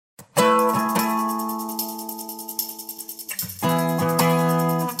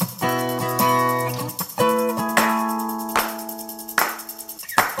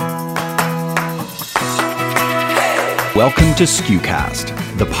Welcome to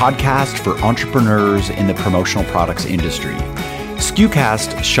SKUcast, the podcast for entrepreneurs in the promotional products industry.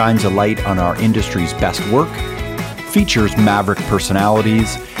 SKUcast shines a light on our industry's best work, features maverick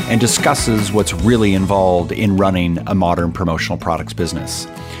personalities, and discusses what's really involved in running a modern promotional products business.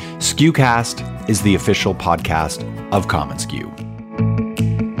 SKUcast is the official podcast of commonsku.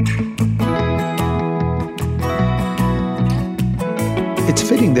 It's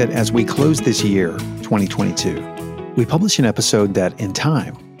fitting that as we close this year, 2022, we publish an episode that, in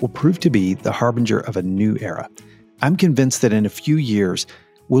time, will prove to be the harbinger of a new era. I'm convinced that in a few years,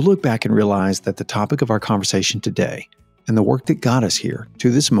 we'll look back and realize that the topic of our conversation today and the work that got us here to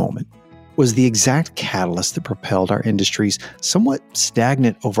this moment was the exact catalyst that propelled our industry's somewhat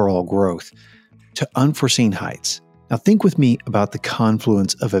stagnant overall growth to unforeseen heights. Now, think with me about the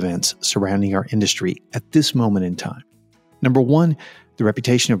confluence of events surrounding our industry at this moment in time. Number one, the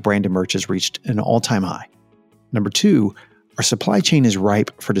reputation of brand and merch has reached an all-time high. Number two, our supply chain is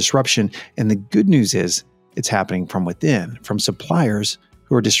ripe for disruption, and the good news is it's happening from within, from suppliers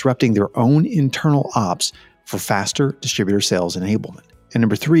who are disrupting their own internal ops for faster distributor sales enablement. And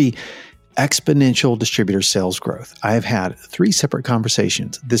number three, exponential distributor sales growth. I have had 3 separate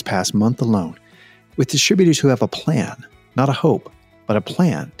conversations this past month alone with distributors who have a plan, not a hope, but a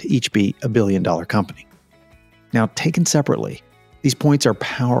plan to each be a billion-dollar company. Now, taken separately, these points are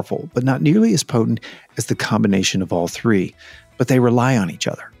powerful, but not nearly as potent as the combination of all 3, but they rely on each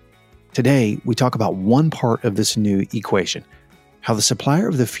other. Today, we talk about one part of this new equation, how the supplier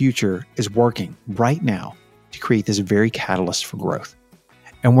of the future is working right now to create this very catalyst for growth.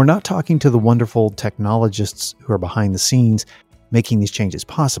 And we're not talking to the wonderful technologists who are behind the scenes making these changes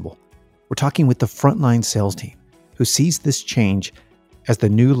possible. We're talking with the frontline sales team who sees this change as the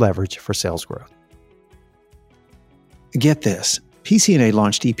new leverage for sales growth. Get this, PCNA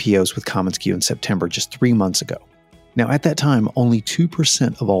launched EPOs with commonsku in September just 3 months ago. Now, at that time, only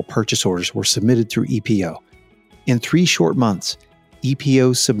 2% of all purchase orders were submitted through EPO. In 3 short months,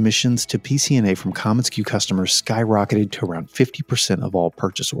 EPO submissions to PCNA from commonsku customers skyrocketed to around 50% of all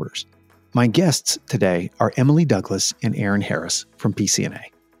purchase orders. My guests today are Emily Douglas and Aaron Harris from PCNA.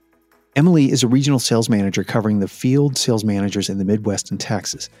 Emily is a regional sales manager covering the field sales managers in the Midwest and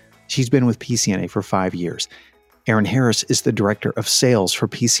Texas. She's been with PCNA for 5 years. Aaron Harris is the Director of Sales for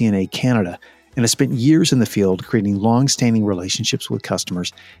PCNA Canada and has spent years in the field creating long-standing relationships with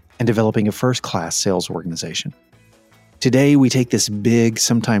customers and developing a first-class sales organization. Today, we take this big,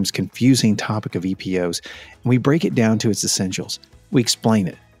 sometimes confusing topic of EPOs and we break it down to its essentials. We explain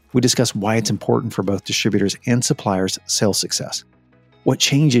it. We discuss why it's important for both distributors and suppliers' sales success, what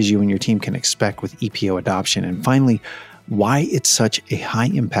changes you and your team can expect with EPO adoption, and finally, why it's such a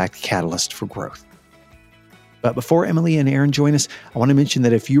high-impact catalyst for growth. But before Emily and Aaron join us, I want to mention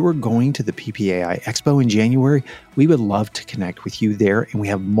that if you are going to the PPAI Expo in January, we would love to connect with you there, and we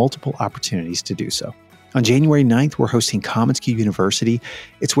have multiple opportunities to do so. On January 9th, we're hosting commonsku University.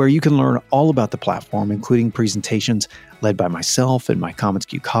 It's where you can learn all about the platform, including presentations led by myself and my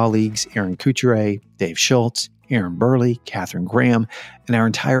commonsku colleagues, Aaron Couturier, Dave Schultz, Aaron Burley, Catherine Graham, and our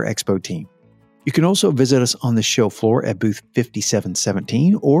entire Expo team. You can also visit us on the show floor at booth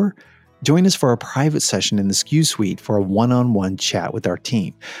 5717, or join us for a private session in the SKU suite for a one-on-one chat with our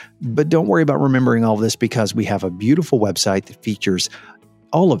team. But don't worry about remembering all of this because we have a beautiful website that features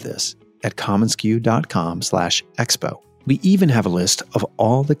all of this at commonsku.com/expo. We even have a list of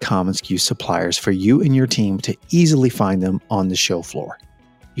all the commonsku suppliers for you and your team to easily find them on the show floor.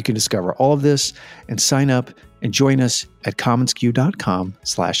 You can discover all of this and sign up and join us at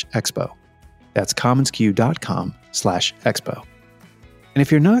commonsku.com/expo. That's commonsku.com/expo. And if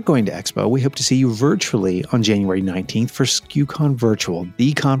you're not going to Expo, we hope to see you virtually on January 19th for SKUCon Virtual,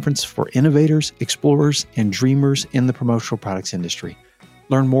 the conference for innovators, explorers, and dreamers in the promotional products industry.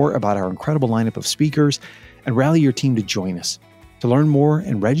 Learn more about our incredible lineup of speakers and rally your team to join us. To learn more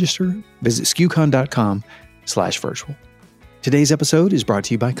and register, visit SKUCon.com/virtual. Today's episode is brought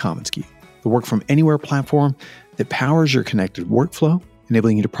to you by commonsku, the work from anywhere platform that powers your connected workflow,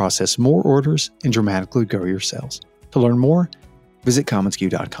 enabling you to process more orders and dramatically grow your sales. To learn more, visit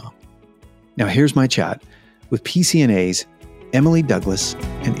commonsku.com. Now here's my chat with PCNA's Emily Douglas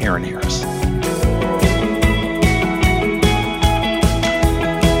and Aaron Harris.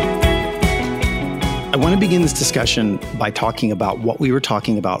 I want to begin this discussion by talking about what we were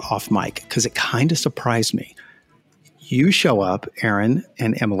talking about off mic, because it kind of surprised me. You show up, Aaron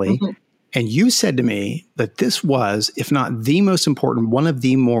and Emily, And you said to me that this was, if not the most important, one of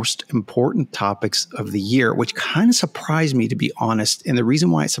the most important topics of the year, which kind of surprised me, to be honest. And the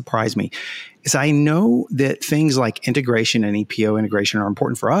reason why it surprised me is I know that things like integration and EPO integration are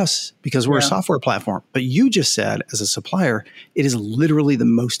important for us because we're a software platform. But you just said, as a supplier, it is literally the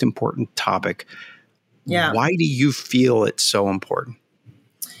most important topic. Yeah. Why do you feel it's so important?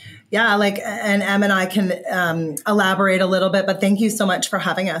 Yeah, and Em and I can elaborate a little bit, but thank you so much for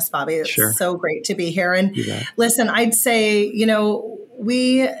having us, Bobby. It's so great to be here. And listen, I'd say,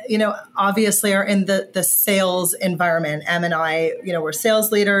 we, obviously are in the sales environment. Em and I, we're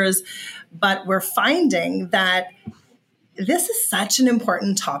sales leaders, but we're finding that this is such an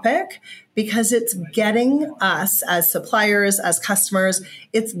important topic because it's getting us as suppliers, as customers,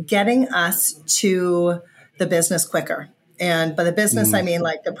 it's getting us to the business quicker. And by the business, I mean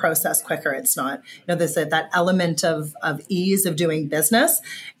like the process quicker. It's not, there's that element of ease of doing business.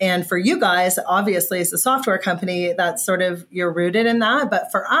 And for you guys, obviously, as a software company, that's sort of, you're rooted in that.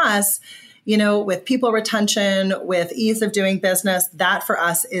 But for us, with people retention, with ease of doing business, that for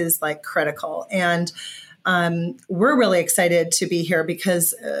us is like critical. And we're really excited to be here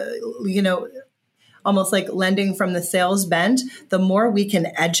because, almost like lending from the sales bent, the more we can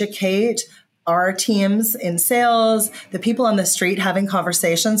educate our teams in sales, the people on the street having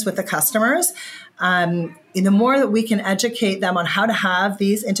conversations with the customers, the more that we can educate them on how to have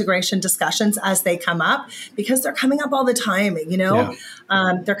these integration discussions as they come up, because they're coming up all the time,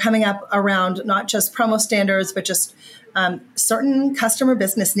 they're coming up around not just promo standards, but just certain customer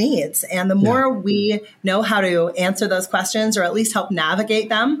business needs. And the more we know how to answer those questions or at least help navigate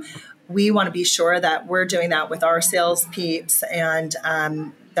them, we want to be sure that we're doing that with our sales peeps and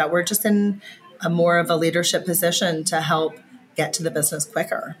that we're just in a more of a leadership position to help get to the business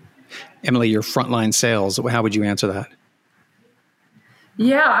quicker. Emily, your frontline sales, how would you answer that?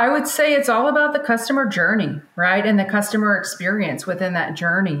 Yeah, I would say it's all about the customer journey, right? And the customer experience within that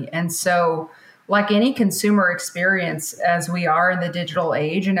journey. And so like any consumer experience, as we are in the digital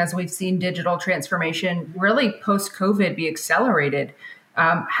age, and as we've seen digital transformation really post-COVID be accelerated,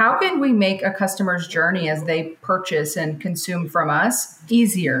 how can we make a customer's journey as they purchase and consume from us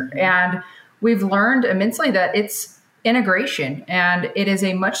easier? And we've learned immensely that it's integration, and it is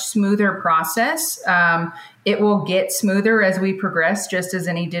a much smoother process. It will get smoother as we progress, just as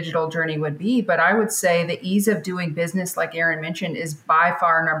any digital journey would be. But I would say the ease of doing business, like Aaron mentioned, is by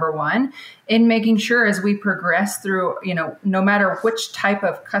far number one in making sure as we progress through, no matter which type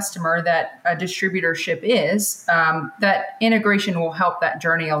of customer that a distributorship is, that integration will help that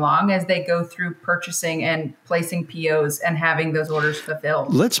journey along as they go through purchasing and placing POs and having those orders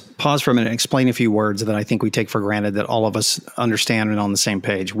fulfilled. Let's pause for a minute and explain a few words that I think we take for granted that all of us understand and on the same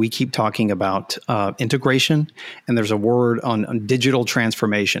page. We keep talking about integration, and there's a word on digital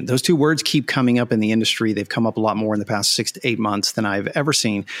transformation. Those two words keep coming up in the industry. They've come up a lot more in the past 6 to 8 months than I've ever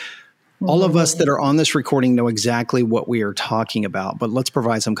seen. All of us that are on this recording know exactly what we are talking about, but let's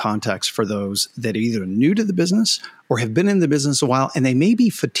provide some context for those that are either new to the business or have been in the business a while, and they may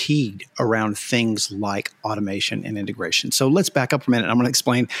be fatigued around things like automation and integration. So let's back up for a minute. I'm going to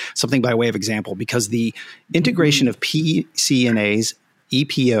explain something by way of example, because the integration of PCNAs,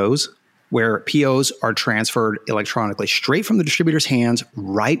 EPOs, where POs are transferred electronically straight from the distributor's hands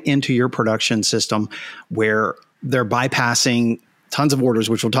right into your production system, where they're bypassing tons of orders,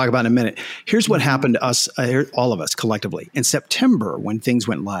 which we'll talk about in a minute. Here's what happened to us, all of us collectively. In September, when things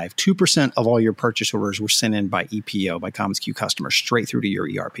went live, 2% of all your purchase orders were sent in by EPO, by commonsku customers, straight through to your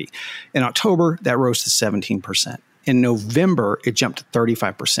ERP. In October, that rose to 17%. In November, it jumped to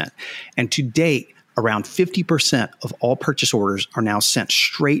 35%. And to date, around 50% of all purchase orders are now sent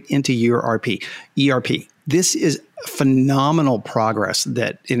straight into your ERP. This is phenomenal progress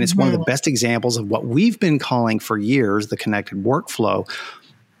and it's one of the best examples of what we've been calling for years, the connected workflow.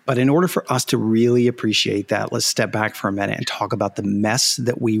 But in order for us to really appreciate that, let's step back for a minute and talk about the mess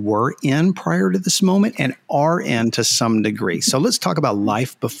that we were in prior to this moment and are in to some degree. So let's talk about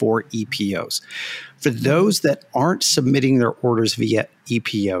life before EPOs. For those that aren't submitting their orders via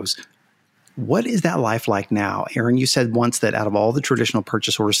EPOs, what is that life like now? Aaron, you said once that out of all the traditional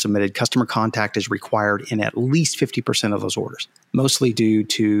purchase orders submitted, customer contact is required in at least 50% of those orders, mostly due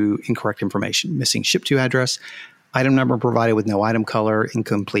to incorrect information, missing ship-to address, item number provided with no item color,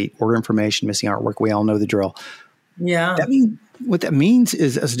 incomplete order information, missing artwork. We all know the drill. Yeah. What that means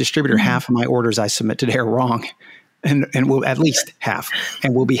is, as a distributor, half of my orders I submit today are wrong. And we'll at least half,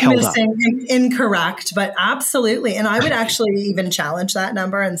 and we'll be held up. Incorrect, but absolutely. And I would actually even challenge that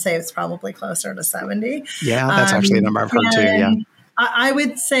number and say it's probably closer to 70. Yeah, that's actually a number I've heard too. Yeah. I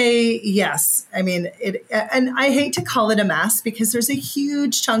would say yes. I mean, and I hate to call it a mess because there's a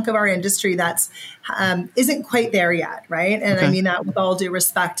huge chunk of our industry that's isn't quite there yet, right? And I mean that with all due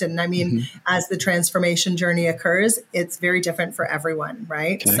respect. And I mean, as the transformation journey occurs, it's very different for everyone,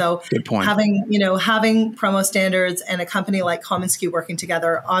 right? Okay. So good point. having promo standards and a company like commonsku working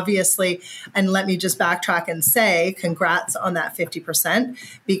together, obviously, and let me just backtrack and say congrats on that 50%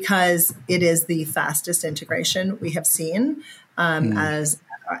 because it is the fastest integration we have seen as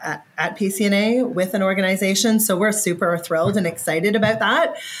at PCNA with an organization. So we're super thrilled and excited about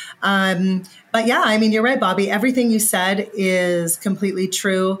that. But yeah, I mean, you're right, Bobby. Everything you said is completely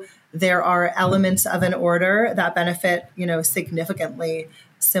true. There are elements of an order that benefit, significantly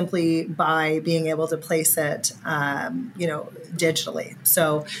simply by being able to place it, digitally.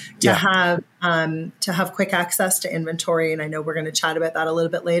 So to have quick access to inventory, and I know we're going to chat about that a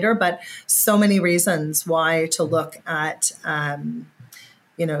little bit later, but so many reasons why to look at,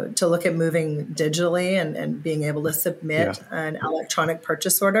 moving digitally and being able to submit an electronic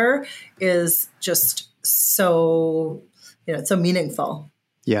purchase order is just so, so meaningful.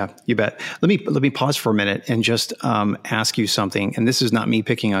 Yeah, you bet. Let me pause for a minute and just ask you something. And this is not me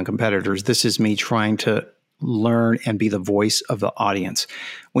picking on competitors. This is me trying to learn and be the voice of the audience.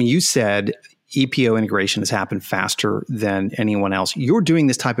 When you said EPO integration has happened faster than anyone else, you're doing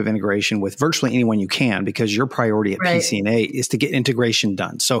this type of integration with virtually anyone you can because your priority at PCNA is to get integration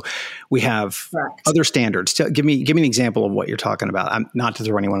done. So we have other standards. Give me an example of what you're talking about. I'm not to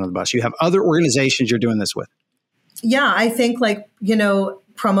throw anyone on the bus. You have other organizations you're doing this with. Yeah, I think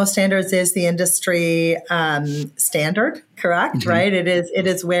promo standards is the industry standard, correct? Right? It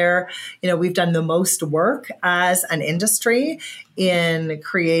is where, we've done the most work as an industry in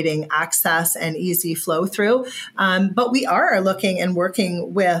creating access and easy flow through. But we are looking and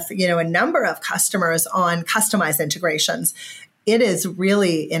working with, a number of customers on customized integrations. It is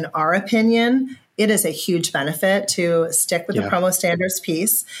really, in our opinion, it is a huge benefit to stick with the promo standards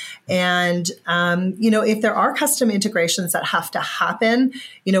piece. And, if there are custom integrations that have to happen,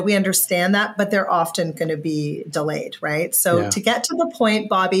 we understand that, but they're often going to be delayed, right? So to get to the point,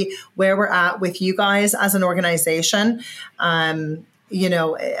 Bobby, where we're at with you guys as an organization,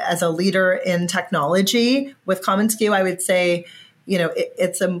 as a leader in technology with commonsku, I would say,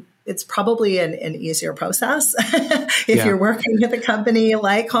 it's probably an easier process if you're working with a company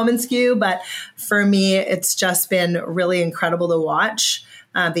like commonsku. But for me, it's just been really incredible to watch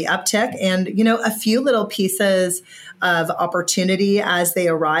the uptick and, a few little pieces of opportunity as they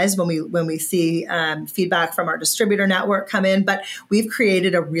arise when we see feedback from our distributor network come in. But we've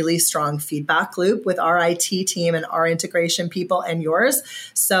created a really strong feedback loop with our IT team and our integration people and yours.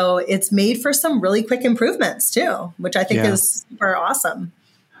 So it's made for some really quick improvements too, which I think is super awesome.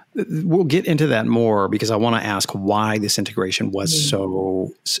 We'll get into that more because I want to ask why this integration was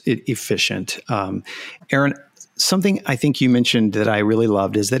so efficient. Erin, something I think you mentioned that I really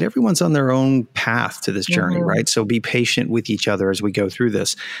loved is that everyone's on their own path to this journey, right? So be patient with each other as we go through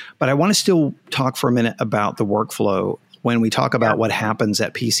this. But I want to still talk for a minute about the workflow when we talk about what happens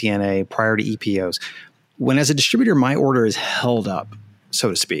at PCNA prior to EPOs. When as a distributor, my order is held up,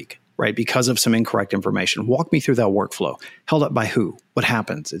 so to speak, right? Because of some incorrect information. Walk me through that workflow. Held up by who? What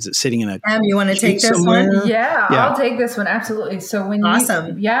happens? Is it sitting in a you want to take this one? Yeah, I'll take this one. Absolutely. So when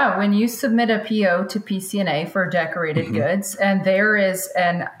you submit a PO to PCNA for decorated goods, and there is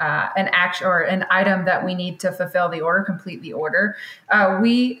an action or an item that we need to fulfill the order, complete the order,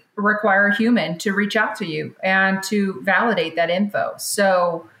 we require a human to reach out to you and to validate that info.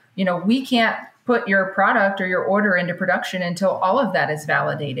 So, we can't put your product or your order into production until all of that is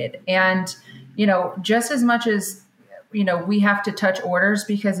validated. And, just as much as, we have to touch orders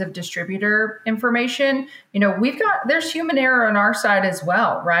because of distributor information, there's human error on our side as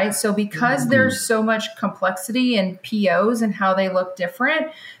well, right? So because there's so much complexity in POs and how they look different,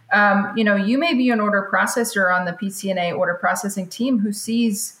 you may be an order processor on the PCNA order processing team who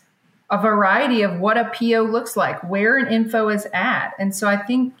sees a variety of what a PO looks like, where an info is at. And so I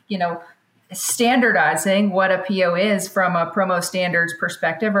think, standardizing what a PO is from a promo standards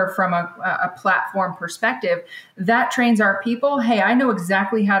perspective or from a platform perspective, that trains our people. Hey, I know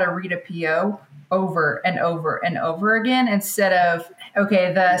exactly how to read a PO over and over and over again instead of,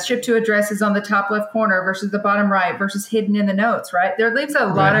 okay, the ship to address is on the top left corner versus the bottom right versus hidden in the notes, right? There leaves a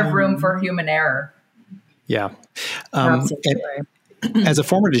lot of room for human error. Yeah. As a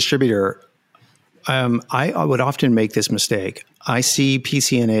former distributor, I would often make this mistake. I see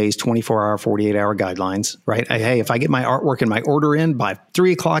PCNA's 24-hour, 48-hour guidelines, right? Hey, if I get my artwork and my order in by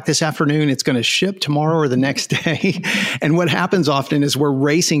 3:00 this afternoon, it's going to ship tomorrow or the next day. And what happens often is we're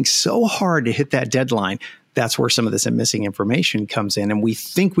racing so hard to hit that deadline that's where some of this missing information comes in. And we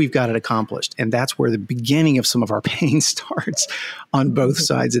think we've got it accomplished. And that's where the beginning of some of our pain starts on both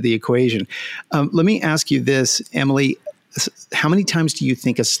sides of the equation. Let me ask you this, Emily. How many times do you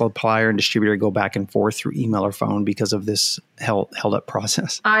think a supplier and distributor go back and forth through email or phone because of this held up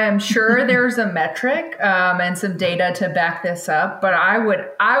process? I am sure there's a metric and some data to back this up, but I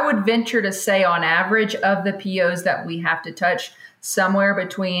would venture to say on average of the POs that we have to touch, somewhere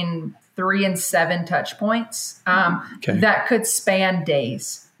between 3 and 7 touch points that could span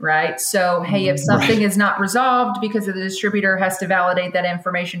days. Right. So, hey, if something is not resolved because the distributor has to validate that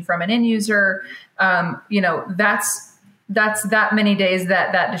information from an end user, that's that many days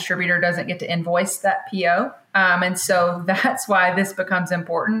that distributor doesn't get to invoice that PO. And so that's why this becomes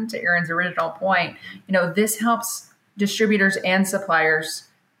important. To Aaron's original point, this helps distributors and suppliers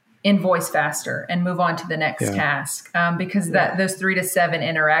invoice faster and move on to the next task because those 3 to 7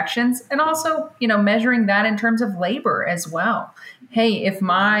 interactions, and also, measuring that in terms of labor as well. Hey, if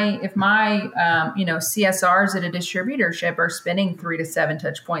my CSRs at a distributorship are spending 3 to 7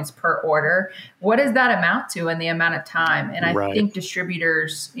 touch points per order, what does that amount to in the amount of time? And I think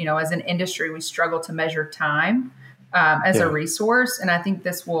distributors, as an industry, we struggle to measure time as a resource. And I think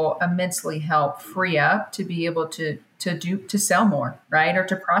this will immensely help free up to be able to sell more, right? Or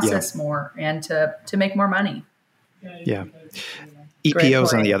to process more and to make more money. Yeah.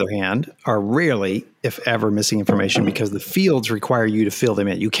 EPOs, on the other hand, are rarely, if ever, missing information because the fields require you to fill them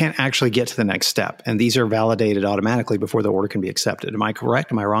in. You can't actually get to the next step. And these are validated automatically before the order can be accepted. Am I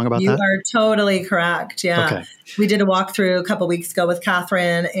correct? Am I wrong about that? You are totally correct. Yeah. Okay. We did a walkthrough a couple of weeks ago with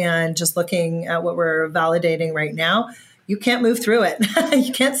Catherine, and just looking at what we're validating right now, you can't move through it.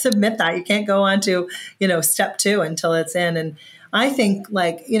 You can't submit that. You can't go on to, step 2 until it's in. And I think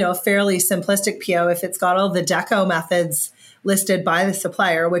a fairly simplistic PO, if it's got all the deco methods listed by the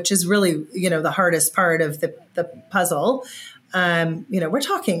supplier, which is really, the hardest part of the puzzle, we're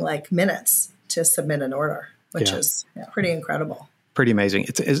talking minutes to submit an order, which is pretty incredible. Pretty amazing.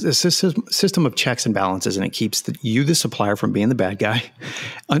 It's a system of checks and balances, and it keeps you, the supplier, from being the bad guy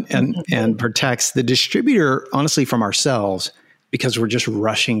and protects the distributor, honestly, from ourselves, because we're just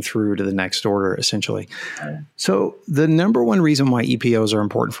rushing through to the next order, essentially. So the number one reason why EPOs are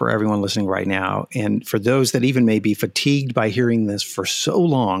important for everyone listening right now, and for those that even may be fatigued by hearing this for so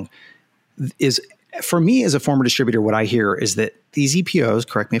long, is, for me as a former distributor, what I hear is that these EPOs,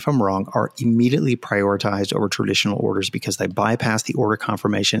 correct me if I'm wrong, are immediately prioritized over traditional orders because they bypass the order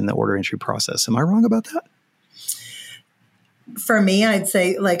confirmation and the order entry process. Am I wrong about that? For me, I'd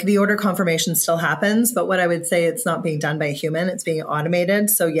say the order confirmation still happens, but what I would say, it's not being done by a human, it's being automated.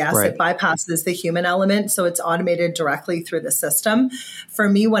 So yes, it bypasses the human element. So it's automated directly through the system. For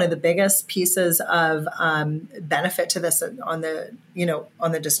me, one of the biggest pieces of benefit to this on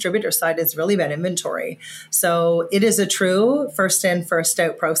the distributor side is really about inventory. So it is a true first in, first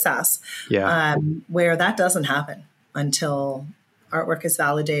out process where that doesn't happen until artwork is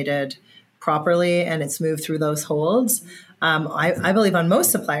validated properly and it's moved through those holds. I believe on most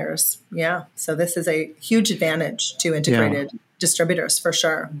suppliers. Yeah. So this is a huge advantage to integrated distributors for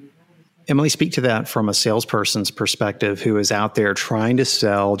sure. Emily, speak to that from a salesperson's perspective who is out there trying to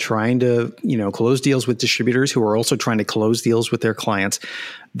sell, trying to, close deals with distributors who are also trying to close deals with their clients.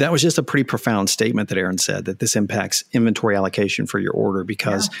 That was just a pretty profound statement that Aaron said, that this impacts inventory allocation for your order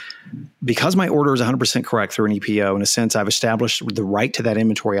because my order is 100% correct through an EPO. In a sense, I've established the right to that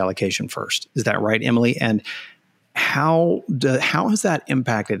inventory allocation first. Is that right, Emily? And how has that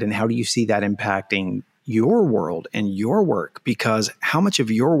impacted, and how do you see that impacting your world and your work? Because how much of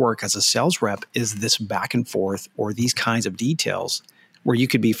your work as a sales rep is this back and forth or these kinds of details where you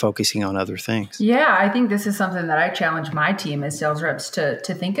could be focusing on other things? Yeah, I think this is something that I challenge my team as sales reps to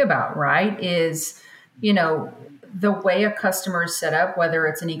think about, right? Is, the way a customer is set up, whether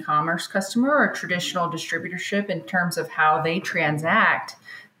it's an e-commerce customer or a traditional distributorship in terms of how they transact.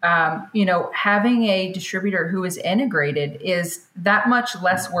 Having a distributor who is integrated is that much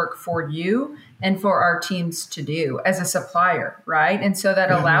less work for you and for our teams to do as a supplier, right? And so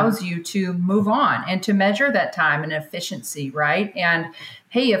that allows you to move on and to measure that time and efficiency, right? And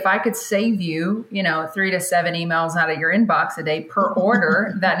hey, if I could save you, 3 to 7 emails out of your inbox a day per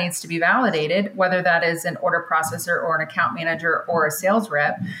order that needs to be validated, whether that is an order processor or an account manager or a sales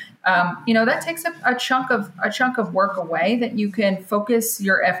rep, that takes a chunk of work away that you can focus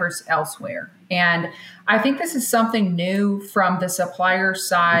your efforts elsewhere. And I think this is something new from the supplier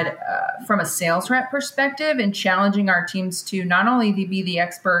side, from a sales rep perspective, and challenging our teams to not only be the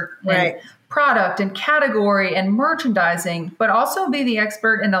expert in product and category and merchandising, but also be the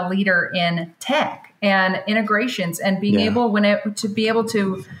expert and the leader in tech and integrations and being able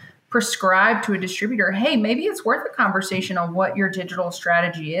to prescribe to a distributor, hey, maybe it's worth a conversation on what your digital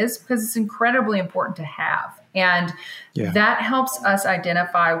strategy is, because it's incredibly important to have. And that helps us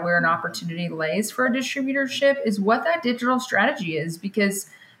identify where an opportunity lays for a distributorship, is what that digital strategy is. Because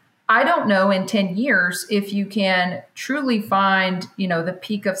I don't know in 10 years if you can truly find, the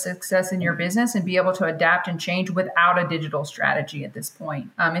peak of success in your business and be able to adapt and change without a digital strategy at this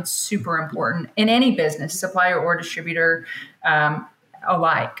point. It's super important in any business, supplier or distributor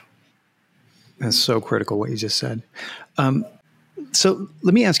alike. That's so critical what you just said. So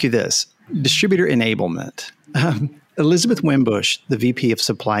let me ask you this. Distributor enablement. Elizabeth Wimbush, the VP of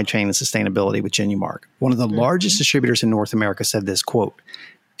Supply Chain and Sustainability with Genumark, one of the largest distributors in North America, said this, quote,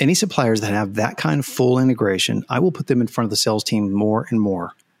 "Any suppliers that have that kind of full integration, I will put them in front of the sales team more and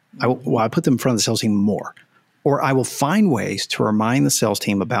more. I put them in front of the sales team more. Or I will find ways to remind the sales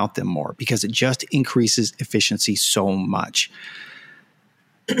team about them more, because it just increases efficiency so much."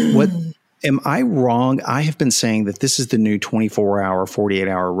 Am I wrong? I have been saying that this is the new 24-hour,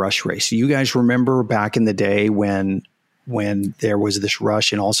 48-hour rush race. You guys remember back in the day when there was this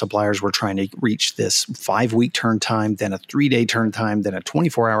rush and all suppliers were trying to reach this 5-week turn time, then a 3-day turn time, then a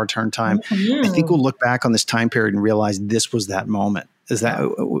 24-hour turn time. I think we'll look back on this time period and realize this was that moment.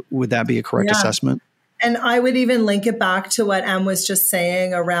 Would that be a correct assessment? And I would even link it back to what Em was just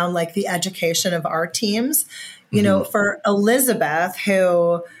saying around like the education of our teams. For Elizabeth,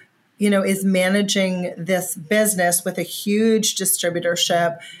 who is managing this business with a huge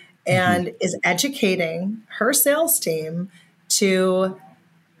distributorship and is educating her sales team to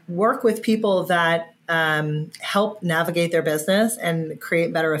work with people that help navigate their business and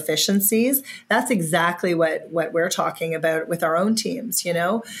create better efficiencies. That's exactly what we're talking about with our own teams.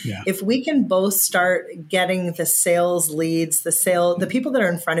 If we can both start getting the sales leads, the people that are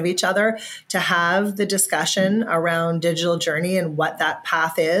in front of each other to have the discussion around digital journey and what that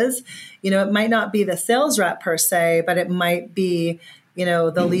path is, it might not be the sales rep per se, but it might be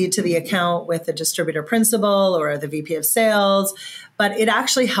the lead to the account with the distributor principal or the VP of sales, but it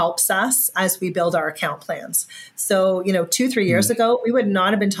actually helps us as we build our account plans. So, 2-3 years ago, we would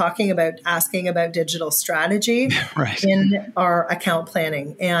not have been asking about digital strategy in our account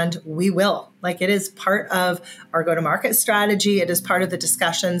planning. And we will. Like, it is part of our go-to-market strategy. It is part of the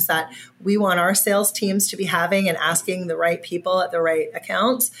discussions that we want our sales teams to be having and asking the right people at the right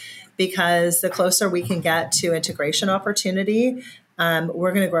accounts, because the closer we can get to integration opportunity,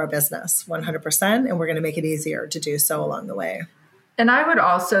 we're going to grow our business 100%, and we're going to make it easier to do so along the way. And I would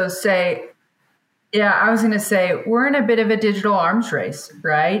also say, we're in a bit of a digital arms race,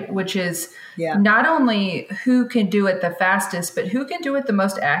 right? Which is not only who can do it the fastest, but who can do it the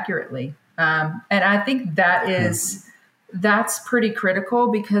most accurately. And I think that's pretty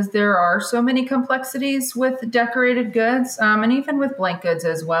critical, because there are so many complexities with decorated goods, and even with blank goods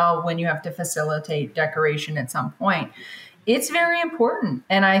as well, when you have to facilitate decoration at some point. It's very important.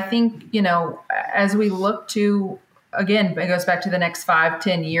 And I think, as we look to, again, it goes back to the next 5,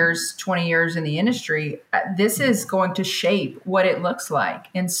 10 years, 20 years in the industry, this is going to shape what it looks like.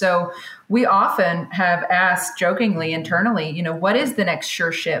 And so we often have asked jokingly internally, what is the next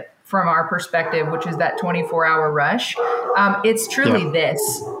sure ship from our perspective, which is that 24-hour rush? It's truly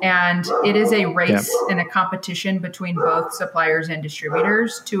this. And it is a race and a competition between both suppliers and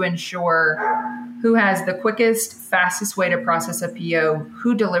distributors to ensure who has the quickest, fastest way to process a PO,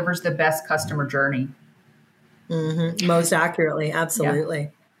 who delivers the best customer journey. Most accurately.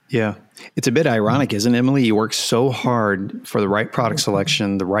 Absolutely. Yeah. It's a bit ironic, isn't it, Emily? You work so hard for the right product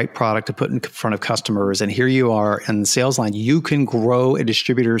selection, the right product to put in front of customers. And here you are in the sales line. You can grow a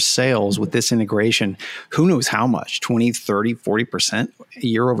distributor's sales with this integration. Who knows how much? 20, 30, 40%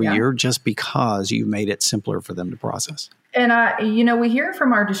 year over year, just because you made it simpler for them to process. And, we hear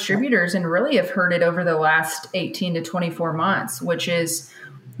from our distributors, and really have heard it over the last 18 to 24 months, which is,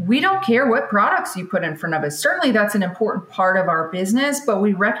 we don't care what products you put in front of us. Certainly that's an important part of our business, but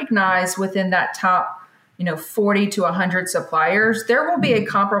we recognize within that top, 40 to 100 suppliers, there will be a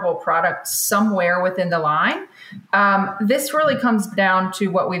comparable product somewhere within the line. This really comes down to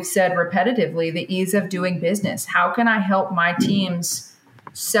what we've said repetitively, the ease of doing business. How can I help my teams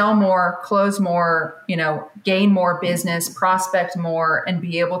sell more, close more, gain more business, prospect more, and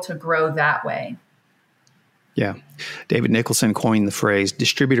be able to grow that way? Yeah. David Nicholson coined the phrase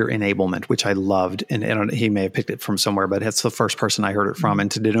distributor enablement, which I loved. And he may have picked it from somewhere, but it's the first person I heard it from. And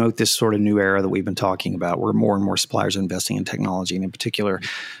to denote this sort of new era that we've been talking about, where more and more suppliers are investing in technology and in particular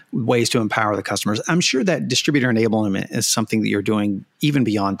ways to empower the customers. I'm sure that distributor enablement is something that you're doing even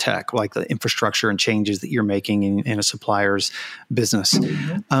beyond tech, like the infrastructure and changes that you're making in a supplier's business.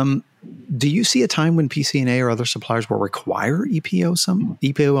 Do you see a time when PCNA or other suppliers will require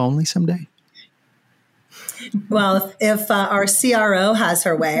EPO only someday? Well, if our CRO has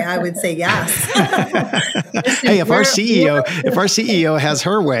her way, I would say yes. Hey, if our CEO has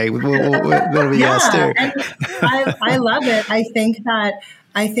her way, that'll be yes too. I love it. I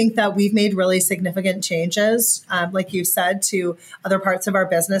think that we've made really significant changes, like you said, to other parts of our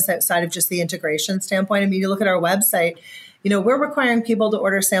business outside of just the integration standpoint. I mean, you look at our website, we're requiring people to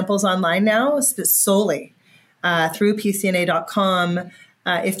order samples online now solely through PCNA.com.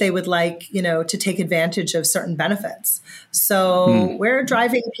 If they would like, to take advantage of certain benefits. So we're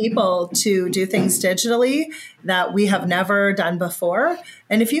driving people to do things digitally that we have never done before.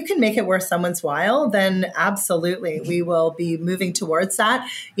 And if you can make it worth someone's while, then absolutely, we will be moving towards that.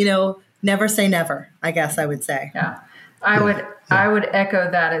 Never say never, I guess I would say. Yeah. I would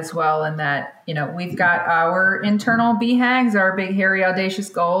echo that as well, in that, we've got our internal BHAGs, our big, hairy, audacious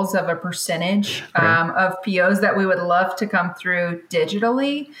goals of a percentage of POs that we would love to come through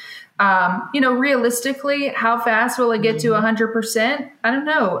digitally. Realistically, how fast will it get to 100%? I don't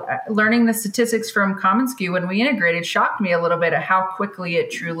know. Learning the statistics from commonsku when we integrated shocked me a little bit at how quickly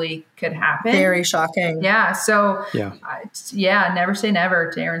it truly could happen. Very shocking. Yeah. So, never say never,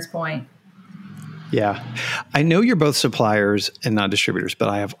 to Aaron's point. Yeah. I know you're both suppliers and not distributors, but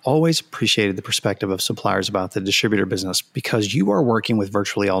I have always appreciated the perspective of suppliers about the distributor business because you are working with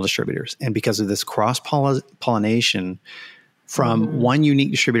virtually all distributors. And because of this cross-pollination from one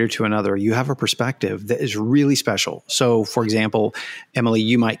unique distributor to another, you have a perspective that is really special. So, for example, Emily,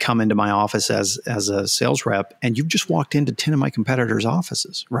 you might come into my office as a sales rep, and you've just walked into 10 of my competitors'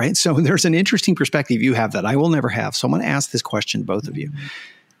 offices, right? So there's an interesting perspective you have that I will never have. So I'm going to ask this question to both of you.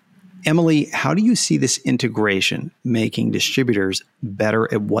 Emily, how do you see this integration making distributors better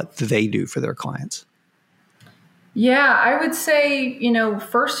at what they do for their clients? Yeah, I would say,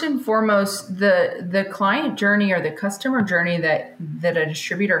 first and foremost, the client journey or the customer journey that a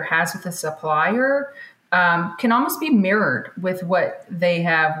distributor has with a supplier can almost be mirrored with what they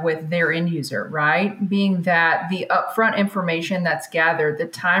have with their end user, right? Being that the upfront information that's gathered, the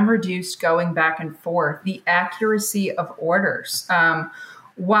time reduced going back and forth, the accuracy of orders,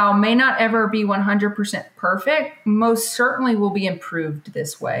 while may not ever be 100% perfect, most certainly will be improved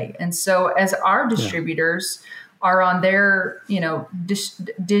this way. And so as our distributors are on their,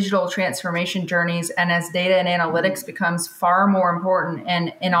 digital transformation journeys, and as data and analytics becomes far more important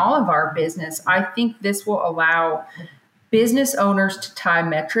and in all of our business, I think this will allow business owners to tie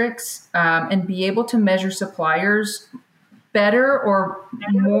metrics and be able to measure suppliers better or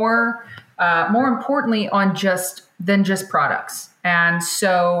more importantly than just products. And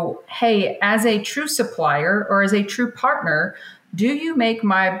so, hey, as a true supplier or as a true partner, do you make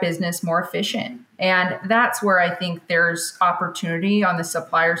my business more efficient? And that's where I think there's opportunity on the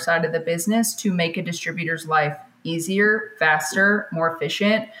supplier side of the business to make a distributor's life easier, faster, more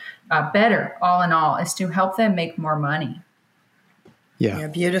efficient, better, all in all, is to help them make more money. Yeah,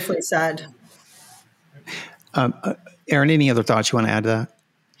 beautifully said. Aaron, any other thoughts you want to add to that?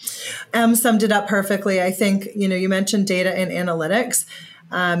 Summed it up perfectly. I think, you mentioned data and analytics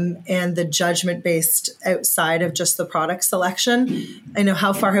and the judgment based outside of just the product selection. I know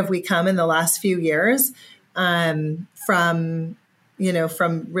how far have we come in the last few years from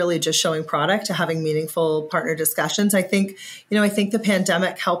really just showing product to having meaningful partner discussions. I think the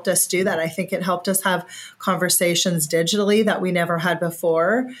pandemic helped us do that. I think it helped us have conversations digitally that we never had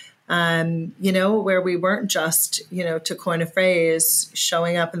before. Where we weren't just, to coin a phrase,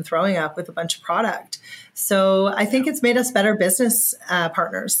 showing up and throwing up with a bunch of product. So I think it's made us better business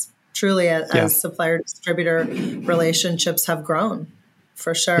partners, truly, as supplier-distributor relationships have grown,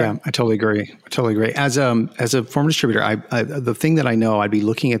 for sure. Yeah, I totally agree. As a former distributor, the thing that I know, I'd be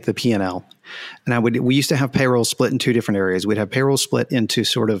looking at the P&L, and we used to have payroll split in two different areas. We'd have payroll split into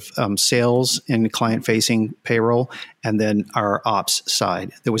sort of sales and client-facing payroll, and then our ops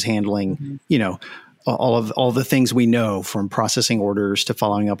side that was handling, all the things we know, from processing orders to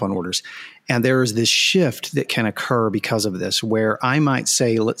following up on orders. And there is this shift that can occur because of this, where I might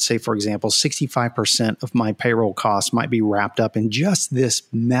say, let's say, for example, 65% of my payroll costs might be wrapped up in just this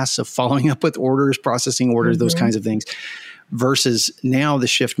mess of following up with orders, processing orders, those kinds of things. versus now the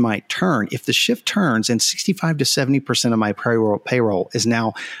shift might turn. If the shift turns and 65 to 70% of my payroll is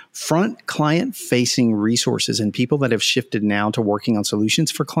now front client facing resources and people that have shifted now to working on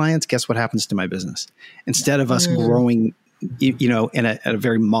solutions for clients, guess what happens to my business? Instead of us growing at a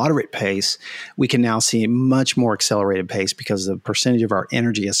very moderate pace, we can now see a much more accelerated pace because the percentage of our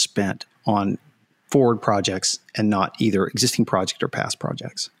energy is spent on forward projects and not either existing project or past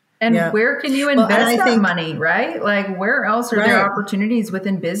projects. And where can you invest that money, right? Like where else are there opportunities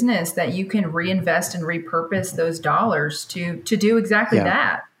within business that you can reinvest and repurpose those dollars to do exactly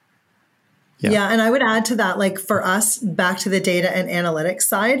that? Yeah. And I would add to that, like for us, back to the data and analytics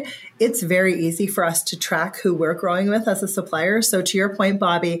side, it's very easy for us to track who we're growing with as a supplier. So to your point,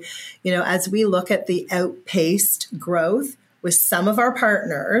 Bobby, as we look at the outpaced growth with some of our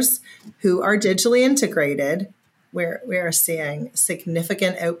partners who are digitally integrated, we are seeing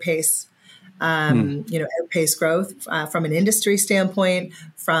significant outpace growth from an industry standpoint,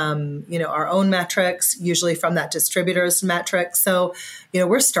 from, our own metrics, usually from that distributor's metrics. So,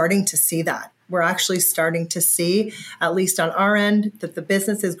 we're starting to see that. We're actually starting to see, at least on our end, that the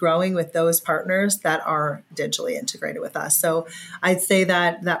business is growing with those partners that are digitally integrated with us. So I'd say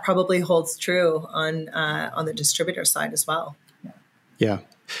that probably holds true on the distributor side as well. Yeah.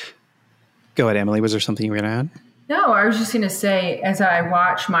 Go ahead, Emily. Was there something you were going to add? No, I was just going to say, as I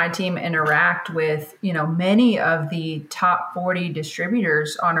watch my team interact with, many of the top 40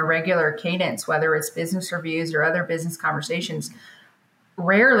 distributors on a regular cadence, whether it's business reviews or other business conversations,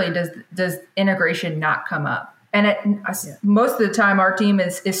 rarely does integration not come up. And most of the time, our team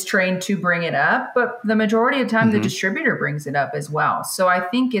is trained to bring it up, but the majority of the time, the distributor brings it up as well. So I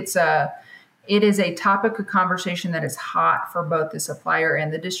think it is a topic of conversation that is hot for both the supplier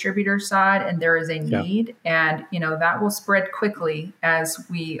and the distributor side, and there is a need, and that will spread quickly as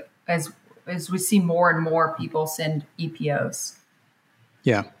we see more and more people send EPOs.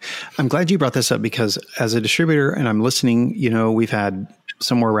 Yeah, I'm glad you brought this up because as a distributor, and I'm listening, we've had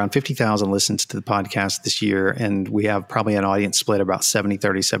somewhere around 50,000 listens to the podcast this year, and we have probably an audience split about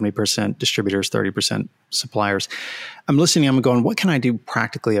 70% distributors, 30% suppliers. I'm listening, I'm going, what can I do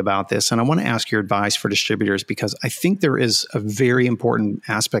practically about this? And I want to ask your advice for distributors because I think there is a very important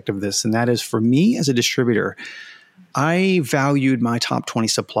aspect of this, and that is for me as a distributor, I valued my top 20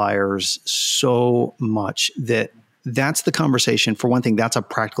 suppliers so much that's the conversation. For one thing, that's a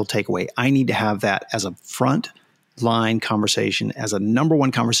practical takeaway. I need to have that as a front line conversation, as a number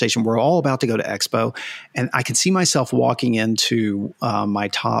one conversation. We're all about to go to Expo, and I can see myself walking into my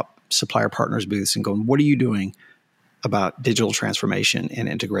top supplier partners booths and going, what are you doing about digital transformation and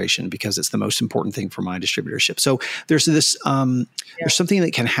integration? Because it's the most important thing for my distributorship. So there's this, there's something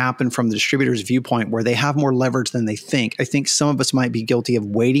that can happen from the distributor's viewpoint where they have more leverage than they think. I think some of us might be guilty of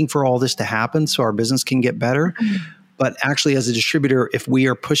waiting for all this to happen so our business can get better. But actually, as a distributor, if we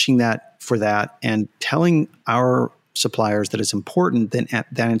are pushing for that and telling our suppliers that it's important, then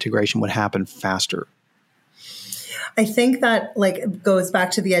that integration would happen faster. I think that goes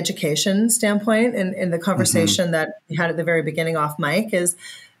back to the education standpoint and the conversation that we had at the very beginning off mic is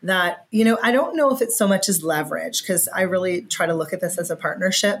that, I don't know if it's so much as leverage because I really try to look at this as a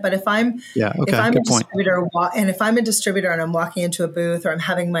partnership. But if I'm a distributor and if I'm a distributor and I'm walking into a booth or I'm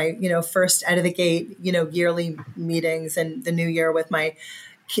having my, first out of the gate, yearly meetings in the new year with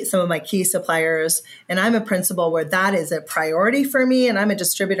some of my key suppliers, and I'm a principal where that is a priority for me, and I'm a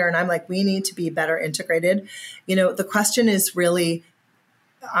distributor and I'm like, we need to be better integrated. The question is really,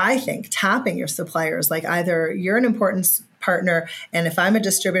 I think, tapping your suppliers, like either you're an important partner, and if I'm a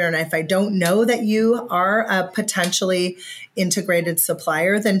distributor and if I don't know that you are a potentially integrated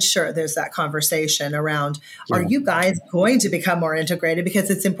supplier, then sure, there's that conversation around, are you guys going to become more integrated? Because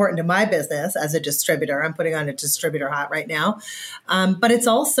it's important to my business as a distributor. I'm putting on a distributor hat right now. But it's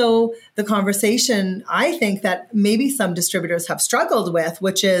also the conversation I think that maybe some distributors have struggled with,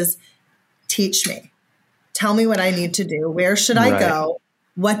 which is teach me, tell me what I need to do. Where should I go?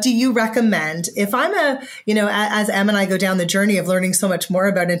 What do you recommend? If I'm as Em and I go down the journey of learning so much more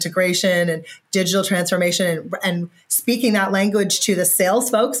about integration and digital transformation and speaking that language to the sales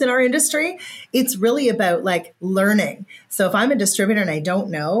folks in our industry, it's really about learning. So if I'm a distributor and I don't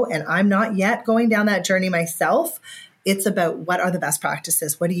know, and I'm not yet going down that journey myself, it's about what are the best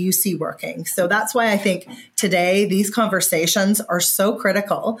practices? What do you see working? So that's why I think today these conversations are so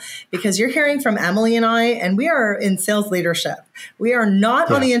critical because you're hearing from Emily and I, and we are in sales leadership. We are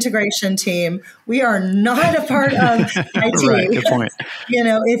not on the integration team. We are not a part of IT. Right, good point.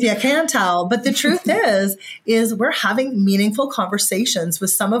 If you can't tell. But the truth is we're having meaningful conversations with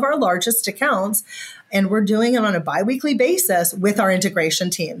some of our largest accounts, and we're doing it on a biweekly basis with our integration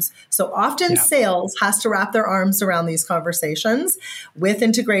teams. So often sales has to wrap their arms around these conversations with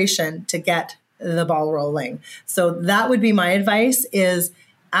integration to get the ball rolling. So that would be my advice, is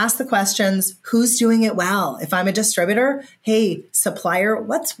ask the questions, who's doing it well? If I'm a distributor, hey, supplier,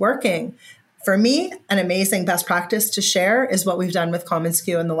 what's working? For me, an amazing best practice to share is what we've done with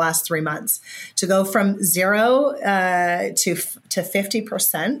commonsku in the last 3 months. To go from 0 to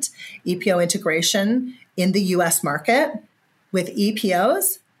 50% EPO integration in the US market with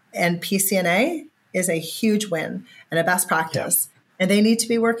EPOs and PCNA is a huge win and a best practice. Yeah. And they need to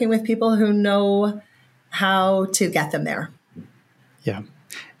be working with people who know how to get them there. Yeah.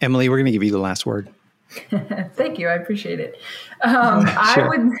 Emily, we're going to give you the last word. Thank you. I appreciate it.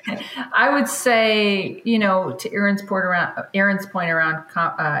 Sure. I would say, to Erin's point around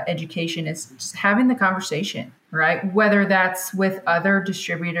education is just having the conversation, right? Whether that's with other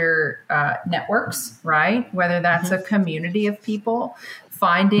distributor networks, right? Whether that's a community of people,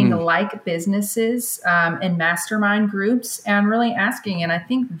 finding like businesses and mastermind groups, and really asking. And I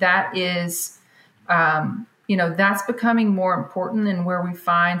think that is, that's becoming more important, and where we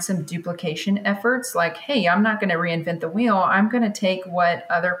find some duplication efforts like, hey, I'm not going to reinvent the wheel. I'm going to take what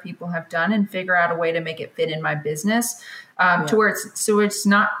other people have done and figure out a way to make it fit in my business to where it's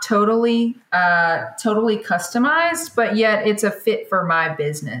not totally customized, but yet it's a fit for my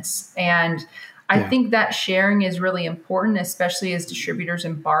business. And I think that sharing is really important, especially as distributors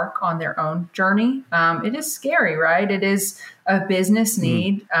embark on their own journey. It is scary, right? It is a business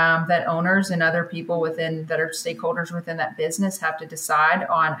need that owners and other people that are stakeholders within that business have to decide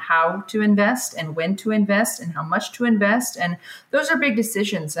on how to invest and when to invest and how much to invest. And those are big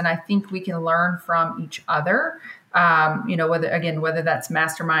decisions. And I think we can learn from each other, whether that's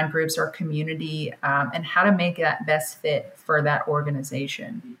mastermind groups or community, and how to make that best fit for that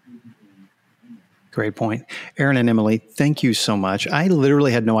organization. Great point. Erin and Emily, thank you so much. I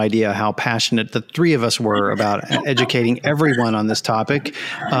literally had no idea how passionate the three of us were about educating everyone on this topic.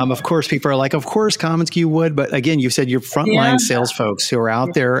 Of course, people are like, of course, commonsku would. But again, you said you're frontline sales folks who are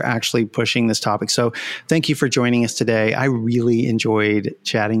out there actually pushing this topic. So thank you for joining us today. I really enjoyed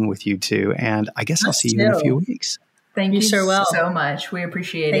chatting with you two. And I guess I'll see you in a few weeks. Thank you so much. We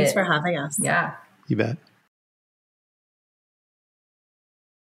appreciate it. Thanks for having us. Yeah. You bet.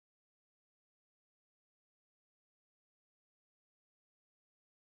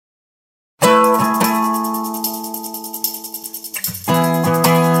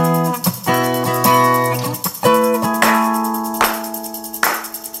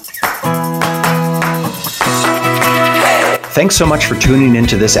 Thanks so much for tuning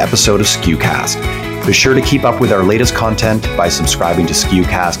into this episode of SKUcast. Be sure to keep up with our latest content by subscribing to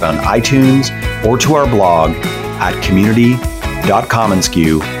SKUcast on iTunes or to our blog at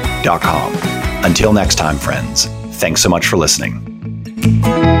community.commonsku.com. Until next time, friends, thanks so much for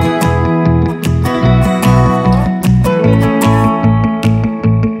listening.